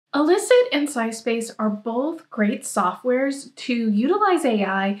Elicit and SciSpace are both great softwares to utilize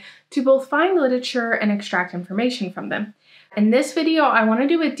AI to both find literature and extract information from them. In this video, I want to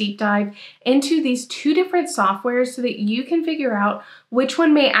do a deep dive into these two different softwares so that you can figure out which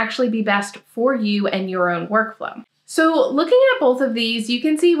one may actually be best for you and your own workflow. So looking at both of these, you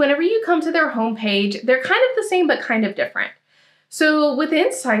can see whenever you come to their homepage, they're kind of the same but kind of different. So within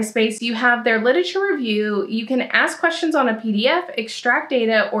SciSpace, you have their literature review. You can ask questions on a PDF, extract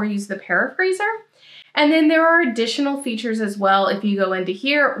data, or use the paraphraser. And then there are additional features as well if you go into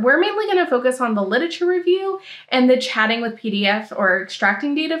here. We're mainly going to focus on the literature review and the chatting with PDF or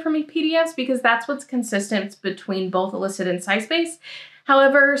extracting data from PDFs because that's what's consistent between both Elicit and SciSpace.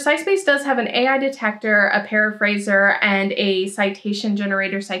 However, SciSpace does have an AI detector, a paraphraser, and a citation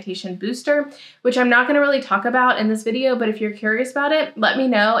generator, citation booster, which I'm not going to really talk about in this video, but if you're curious about it, let me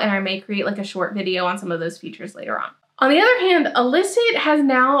know and I may create like a short video on some of those features later on. On the other hand, Elicit has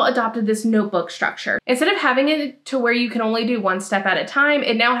now adopted this notebook structure. Instead of having it to where you can only do one step at a time,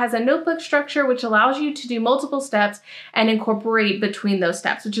 it now has a notebook structure which allows you to do multiple steps and incorporate between those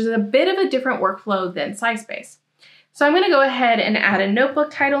steps, which is a bit of a different workflow than SciSpace. So I'm going to go ahead and add a notebook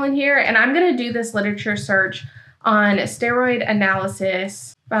title in here, and I'm going to do this literature search on steroid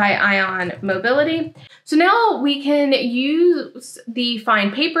analysis by ion mobility. So now we can use the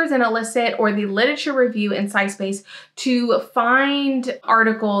find papers in Elicit or the literature review in SciSpace to find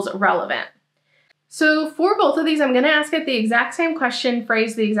articles relevant. So for both of these, I'm going to ask it the exact same question,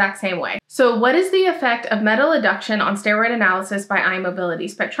 phrased the exact same way. So what is the effect of metal adduction on steroid analysis by ion mobility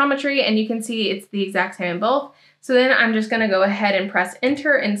spectrometry? And you can see it's the exact same in both. So then I'm just going to go ahead and press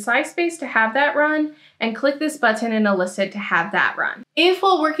enter in SciSpace to have that run and click this button in Elicit to have that run. If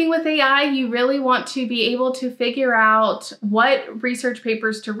while working with AI, you really want to be able to figure out what research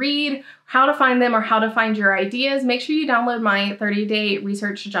papers to read, how to find them, or how to find your ideas, make sure you download my 30-day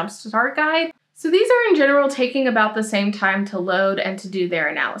research jumpstart guide. So these are in general taking about the same time to load and to do their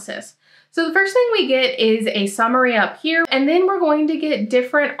analysis. So the first thing we get is a summary up here, and then we're going to get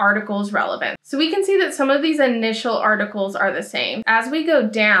different articles relevant. So we can see that some of these initial articles are the same. As we go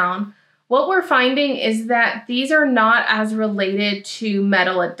down, what we're finding is that these are not as related to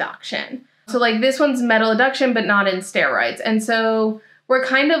metal adduction. So like this one's metal adduction, but not in steroids. And so we're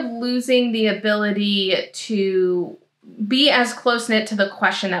kind of losing the ability to be as close-knit to the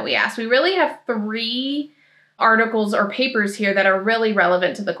question that we asked. We really have 3 articles or papers here that are really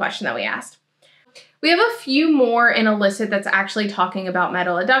relevant to the question that we asked. We have a few more in Elicit that's actually talking about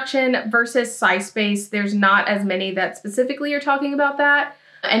metal adduction versus SciSpace. There's not as many that specifically are talking about that.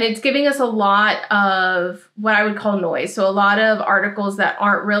 And it's giving us a lot of what I would call noise. So a lot of articles that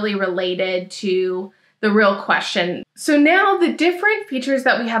aren't really related to the real question. So now the different features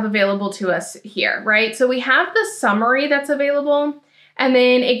that we have available to us here, right? So we have the summary that's available. And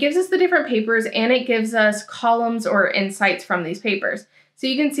then it gives us the different papers and it gives us columns or insights from these papers. So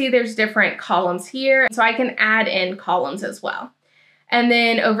you can see there's different columns here. So I can add in columns as well. And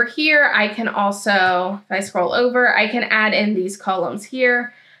then over here, I can also, if I scroll over, I can add in these columns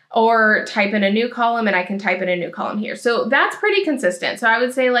here or type in a new column and I can type in a new column here. So that's pretty consistent. So I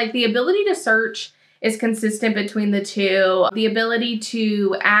would say like the ability to search is consistent between the two. The ability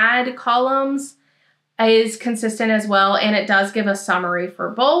to add columns is consistent as well, and it does give a summary for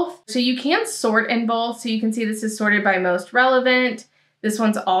both. So you can sort in both. So you can see this is sorted by most relevant. This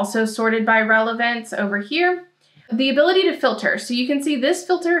one's also sorted by relevance over here. The ability to filter. So you can see this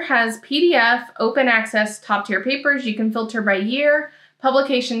filter has PDF, open access, top tier papers. You can filter by year,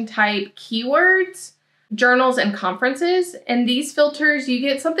 publication type, keywords, journals, and conferences. And these filters, you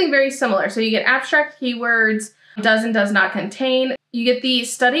get something very similar. So you get abstract keywords, does and does not contain. You get the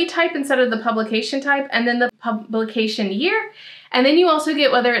study type instead of the publication type, and then the publication year. And then you also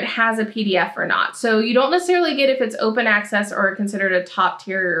get whether it has a PDF or not. So you don't necessarily get if it's open access or considered a top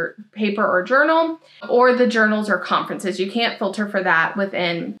tier paper or journal, or the journals or conferences. You can't filter for that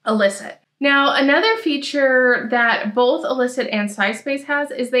within Elicit. Now, another feature that both Elicit and SciSpace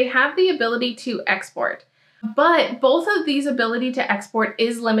has is they have the ability to export. But both of these ability to export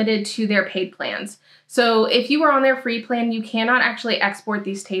is limited to their paid plans. So if you are on their free plan, you cannot actually export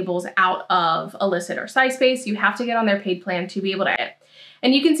these tables out of Elicit or SciSpace. You have to get on their paid plan to be able to edit.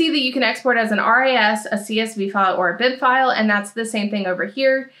 And you can see that you can export as an RIS, a CSV file, or a BIB file, and that's the same thing over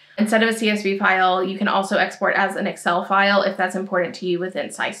here. Instead of a CSV file, you can also export as an Excel file if that's important to you within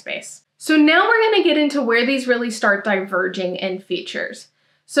SciSpace. So now we're going to get into where these really start diverging in features.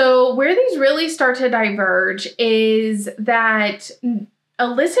 So where these really start to diverge is that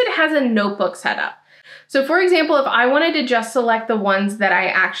Elicit has a notebook setup. So for example, if I wanted to just select the ones that I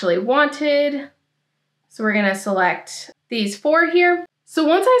actually wanted, so we're going to select these 4 here. So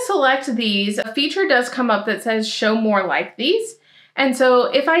once I select these, a feature does come up that says show more like these. And so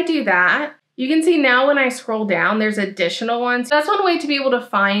if I do that, you can see now when I scroll down, there's additional ones. That's one way to be able to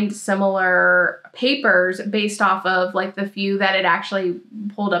find similar papers based off of like the few that it actually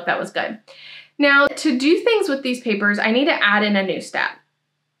pulled up that was good. Now, to do things with these papers, I need to add in a new step.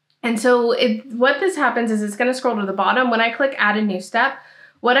 And so what this happens is it's going to scroll to the bottom. When I click add a new step,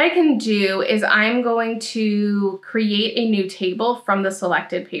 what I can do is I'm going to create a new table from the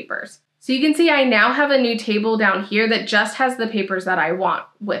selected papers. So you can see I now have a new table down here that just has the papers that I want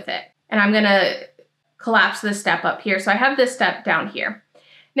with it. And I'm going to collapse this step up here. So I have this step down here.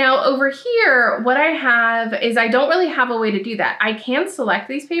 Now over here, what I have is I don't really have a way to do that. I can select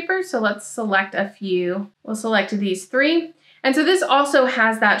these papers. So let's select a few. We'll select these 3. And so this also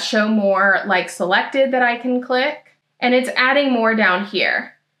has that show more like selected that I can click, and it's adding more down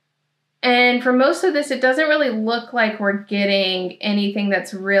here. And for most of this, it doesn't really look like we're getting anything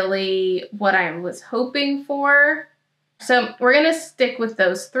that's really what I was hoping for. So we're gonna stick with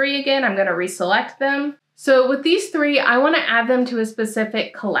those 3 again. I'm gonna reselect them. So with these 3, I wanna add them to a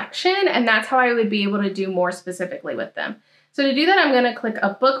specific collection, and that's how I would be able to do more specifically with them. So to do that, I'm gonna click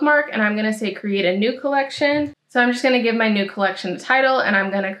a bookmark and I'm gonna say create a new collection. So I'm just gonna give my new collection a title and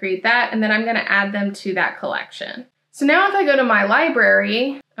I'm gonna create that, and then I'm gonna add them to that collection. So now if I go to my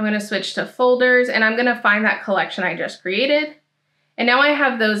library, I'm gonna switch to folders and I'm gonna find that collection I just created. And now I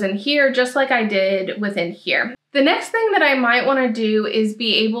have those in here just like I did within here. The next thing that I might wanna do is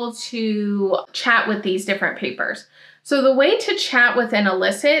be able to chat with these different papers. So the way to chat within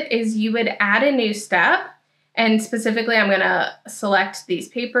Elicit is you would add a new step, and specifically I'm gonna select these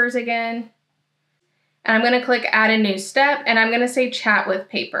papers again. And I'm gonna click add a new step and I'm gonna say chat with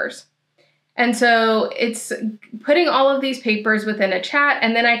papers. And so it's putting all of these papers within a chat,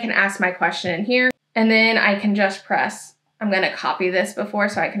 and then I can ask my question in here, and then I can just press, I'm gonna copy this before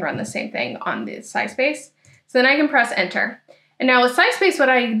so I can run the same thing on the SciSpace. So then I can press enter. And now with SciSpace, what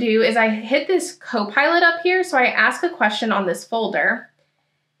I do is I hit this Copilot up here. So I ask a question on this folder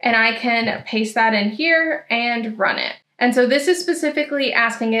and I can paste that in here and run it. And so this is specifically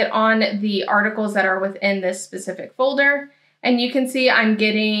asking it on the articles that are within this specific folder. And you can see I'm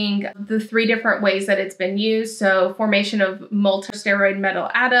getting the 3 different ways that it's been used. So formation of multi-steroid metal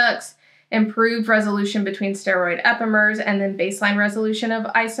adducts, improved resolution between steroid epimers, and then baseline resolution of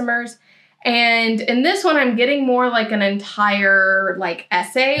isomers. And in this one, I'm getting more like an entire like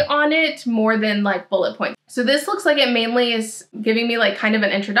essay on it more than like bullet points. So this looks like it mainly is giving me like kind of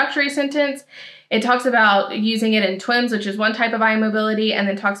an introductory sentence. It talks about using it in TWIMs, which is one type of eye mobility, and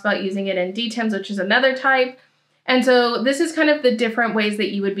then talks about using it in DTIMs, which is another type. And so this is kind of the different ways that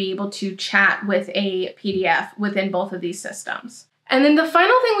you would be able to chat with a PDF within both of these systems. And then the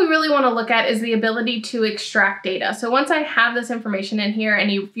final thing we really want to look at is the ability to extract data. So once I have this information in here,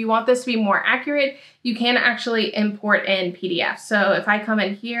 and if you want this to be more accurate, you can actually import in PDF. So if I come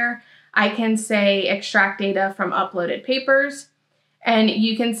in here, I can say extract data from uploaded papers. And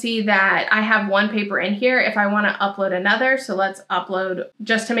you can see that I have one paper in here if I want to upload another. So let's upload,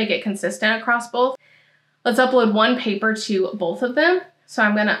 just to make it consistent across both. Let's upload one paper to both of them. So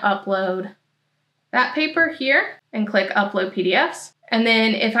I'm going to upload that paper here and click upload PDFs. And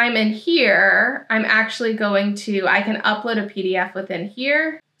then if I'm in here, I'm actually going to, I can upload a PDF within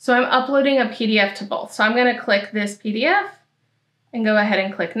here. So I'm uploading a PDF to both. So I'm going to click this PDF and go ahead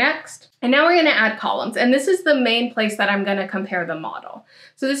and click next. And now we're going to add columns. And this is the main place that I'm going to compare the model.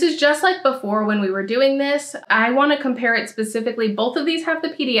 So this is just like before when we were doing this. I want to compare it specifically. Both of these have the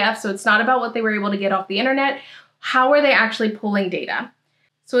PDF, so it's not about what they were able to get off the internet. How are they actually pulling data?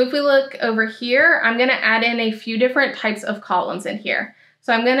 So if we look over here, I'm going to add in a few different types of columns in here.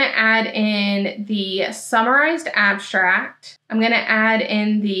 So I'm going to add in the summarized abstract. I'm going to add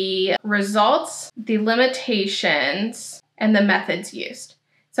in the results, the limitations, and the methods used.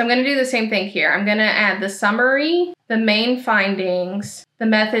 So I'm going to do the same thing here. I'm going to add the summary, the main findings, the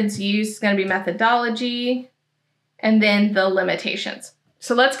methods used is going to be methodology, and then the limitations.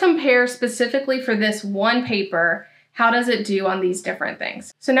 So let's compare specifically for this one paper. How does it do on these different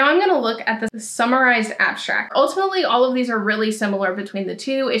things? So now I'm going to look at the summarized abstract. Ultimately, all of these are really similar between the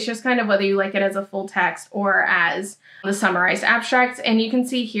two. It's just kind of whether you like it as a full text or as the summarized abstracts. And you can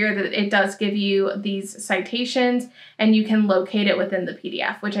see here that it does give you these citations and you can locate it within the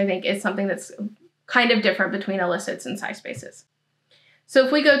PDF, which I think is something that's kind of different between Elicits and SciSpaces. So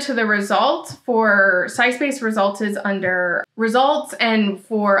if we go to the results, for SciSpace results is under results, and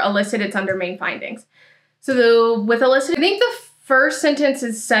for Elicit it's under main findings. So with Elicit, I think the first sentence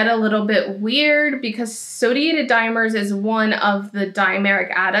is said a little bit weird because sodiated dimers is one of the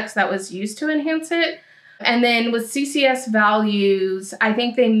dimeric adducts that was used to enhance it. And then with CCS values, I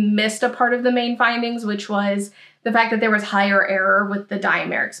think they missed a part of the main findings, which was the fact that there was higher error with the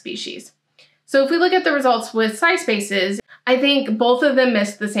diameric species. So if we look at the results with SciSpaces, I think both of them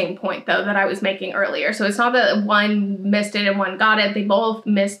missed the same point, though, that I was making earlier. So it's not that one missed it and one got it. They both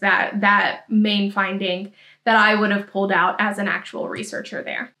missed that main finding that I would have pulled out as an actual researcher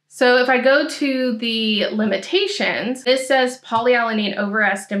there. So if I go to the limitations, this says polyalanine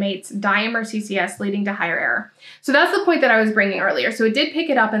overestimates dimer CCS leading to higher error. So that's the point that I was bringing earlier. So it did pick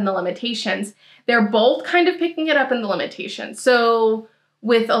it up in the limitations. They're both kind of picking it up in the limitations. So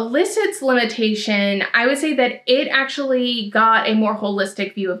with Elicit's limitation, I would say that it actually got a more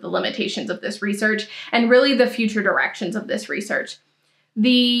holistic view of the limitations of this research and really the future directions of this research.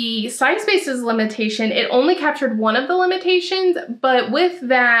 The SciSpaces limitation, it only captured one of the limitations, but with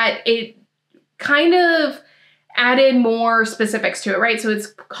that, it kind of added more specifics to it, right? So it's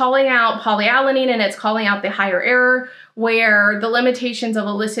calling out polyalanine and it's calling out the higher error, where the limitations of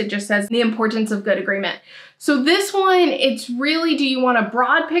Elicit just says the importance of good agreement. So this one, it's really, do you want a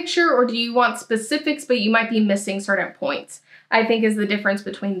broad picture or do you want specifics, but you might be missing certain points, I think is the difference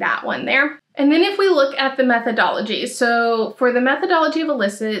between that one there. And then if we look at the methodology, so for the methodology of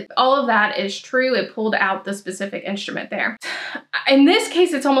Elicit, all of that is true. It pulled out the specific instrument there. In this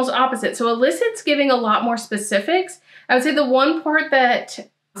case, it's almost opposite. So Elicit's giving a lot more specifics. I would say the one part that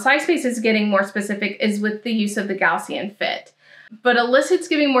SciSpace is getting more specific is with the use of the Gaussian fit. But Elicit's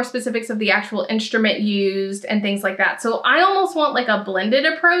giving more specifics of the actual instrument used and things like that. So I almost want like a blended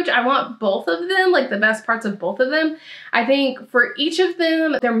approach. I want both of them, like the best parts of both of them. I think for each of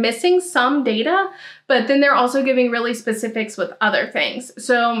them, they're missing some data, but then they're also giving really specifics with other things.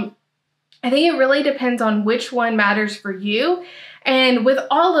 So I think it really depends on which one matters for you. And with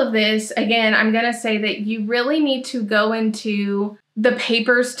all of this, again, I'm going to say that you really need to go into the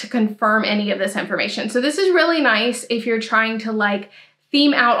papers to confirm any of this information. So this is really nice if you're trying to like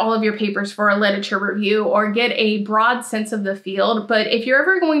theme out all of your papers for a literature review or get a broad sense of the field. But if you're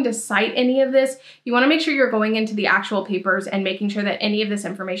ever going to cite any of this, you want to make sure you're going into the actual papers and making sure that any of this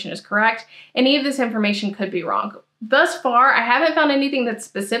information is correct. Any of this information could be wrong. Thus far, I haven't found anything that's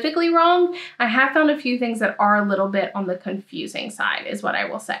specifically wrong. I have found a few things that are a little bit on the confusing side, is what I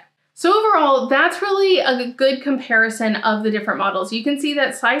will say. So overall, that's really a good comparison of the different models. You can see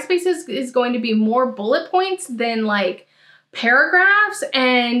that SciSpaces is going to be more bullet points than like paragraphs.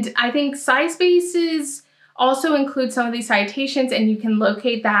 And I think SciSpaces also include some of these citations, and you can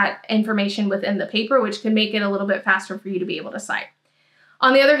locate that information within the paper, which can make it a little bit faster for you to be able to cite.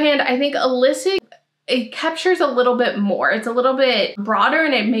 On the other hand, I think Elicit, it captures a little bit more. It's a little bit broader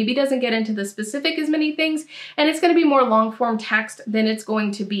and it maybe doesn't get into the specific as many things, and it's going to be more long form text than it's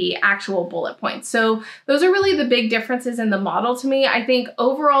going to be actual bullet points. So those are really the big differences in the model to me. I think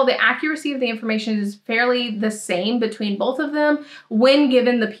overall the accuracy of the information is fairly the same between both of them when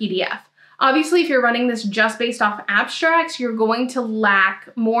given the PDF. Obviously, if you're running this just based off abstracts, you're going to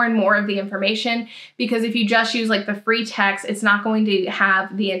lack more and more of the information, because if you just use like the free text, it's not going to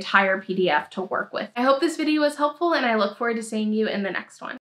have the entire PDF to work with. I hope this video was helpful, and I look forward to seeing you in the next one.